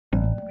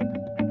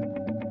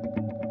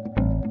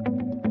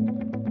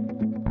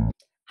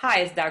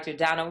Hi, it's Dr.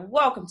 Donna.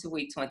 Welcome to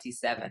week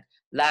 27.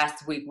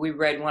 Last week, we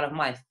read one of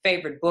my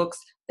favorite books,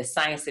 The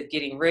Science of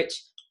Getting Rich.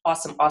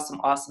 Awesome, awesome,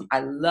 awesome.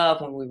 I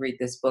love when we read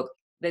this book.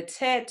 The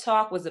TED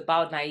Talk was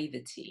about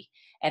naivety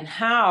and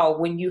how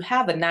when you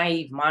have a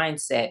naive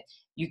mindset,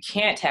 you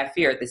can't have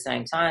fear at the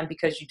same time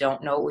because you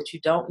don't know what you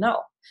don't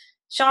know.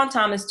 Shawn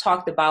Thomas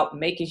talked about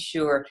making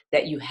sure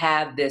that you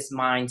have this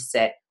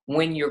mindset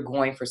when you're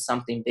going for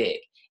something big.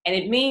 And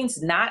it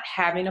means not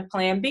having a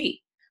plan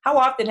B. How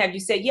often have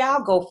you said, yeah,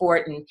 I'll go for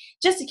it, and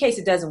just in case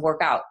it doesn't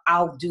work out,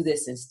 I'll do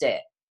this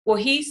instead? Well,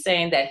 he's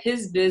saying that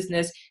his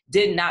business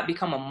did not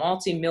become a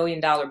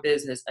multi-million-dollar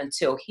business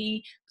until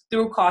he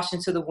threw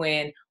caution to the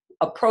wind,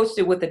 approached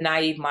it with a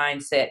naive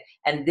mindset,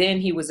 and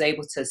then he was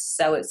able to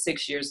sell it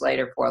 6 years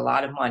later for a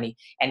lot of money,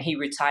 and he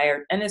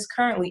retired and is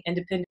currently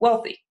independent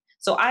wealthy.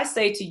 So I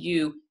say to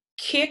you,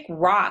 kick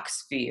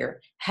rocks fear,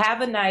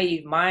 have a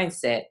naive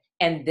mindset,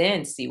 and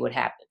then see what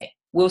happens.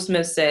 Will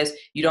Smith says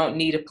you don't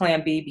need a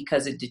plan B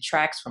because it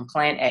detracts from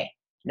plan A.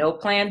 No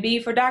plan B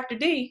for Dr.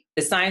 D.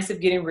 The Science of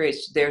Getting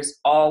Rich, there's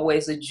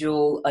always a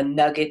jewel, a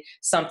nugget,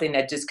 something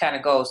that just kind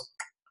of goes,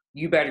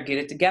 you better get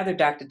it together,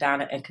 Dr.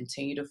 Donna, and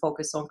continue to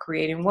focus on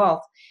creating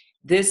wealth.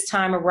 This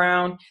time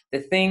around, the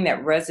thing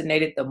that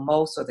resonated the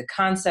most, or the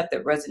concept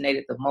that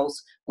resonated the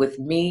most with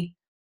me,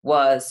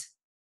 was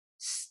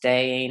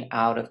staying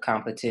out of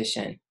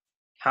competition.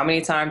 How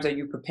many times are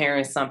you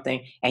preparing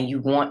something and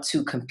you want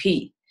to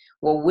compete?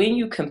 Well, when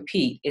you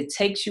compete, it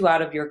takes you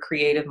out of your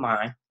creative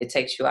mind. It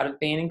takes you out of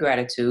being in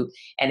gratitude,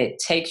 and it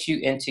takes you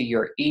into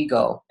your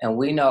ego. And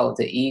we know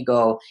the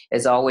ego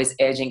is always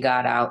edging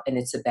God out, and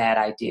it's a bad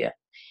idea.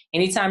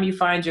 Anytime you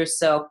find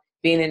yourself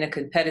being in a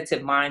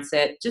competitive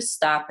mindset, just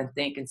stop and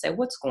think and say,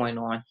 what's going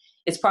on?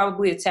 It's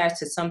probably attached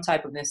to some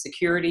type of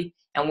insecurity.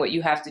 And what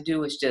you have to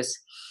do is just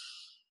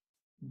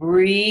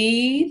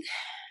breathe,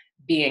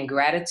 be in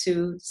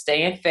gratitude,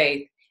 stay in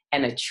faith,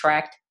 and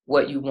attract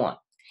what you want.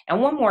 And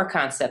one more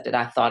concept that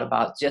I thought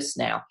about just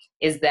now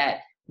is that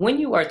when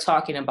you are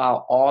talking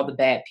about all the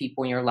bad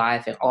people in your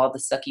life and all the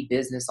sucky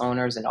business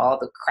owners and all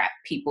the crap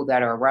people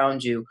that are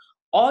around you,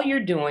 all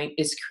you're doing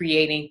is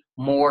creating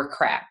more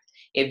crap.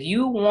 If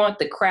you want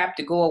the crap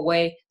to go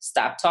away,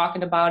 stop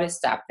talking about it,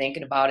 stop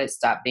thinking about it,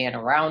 stop being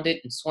around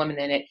it and swimming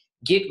in it,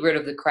 get rid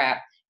of the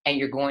crap, and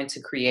you're going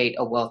to create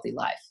a wealthy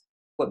life.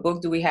 What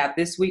book do we have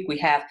this week? We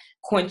have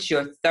Quench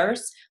Your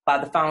Thirst by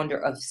the founder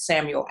of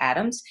Samuel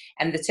Adams.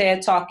 And the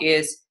TED Talk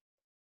is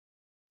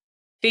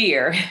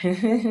Fear.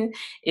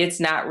 It's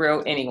not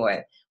real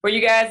anyway. For you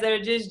guys that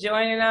are just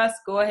joining us,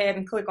 go ahead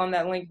and click on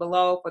that link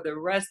below. For the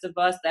rest of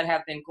us that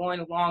have been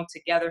going along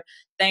together,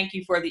 thank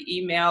you for the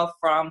email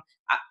from,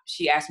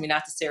 she asked me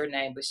not to say her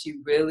name, but she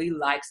really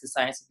likes The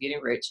Science of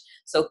Getting Rich.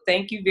 So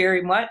thank you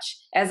very much.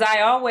 As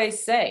I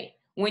always say,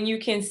 when you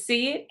can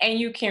see it and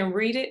you can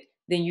read it,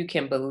 then you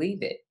can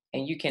believe it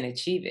and you can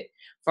achieve it.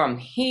 From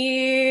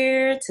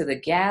here to the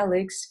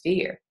galaxy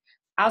sphere.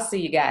 I'll see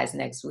you guys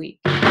next week.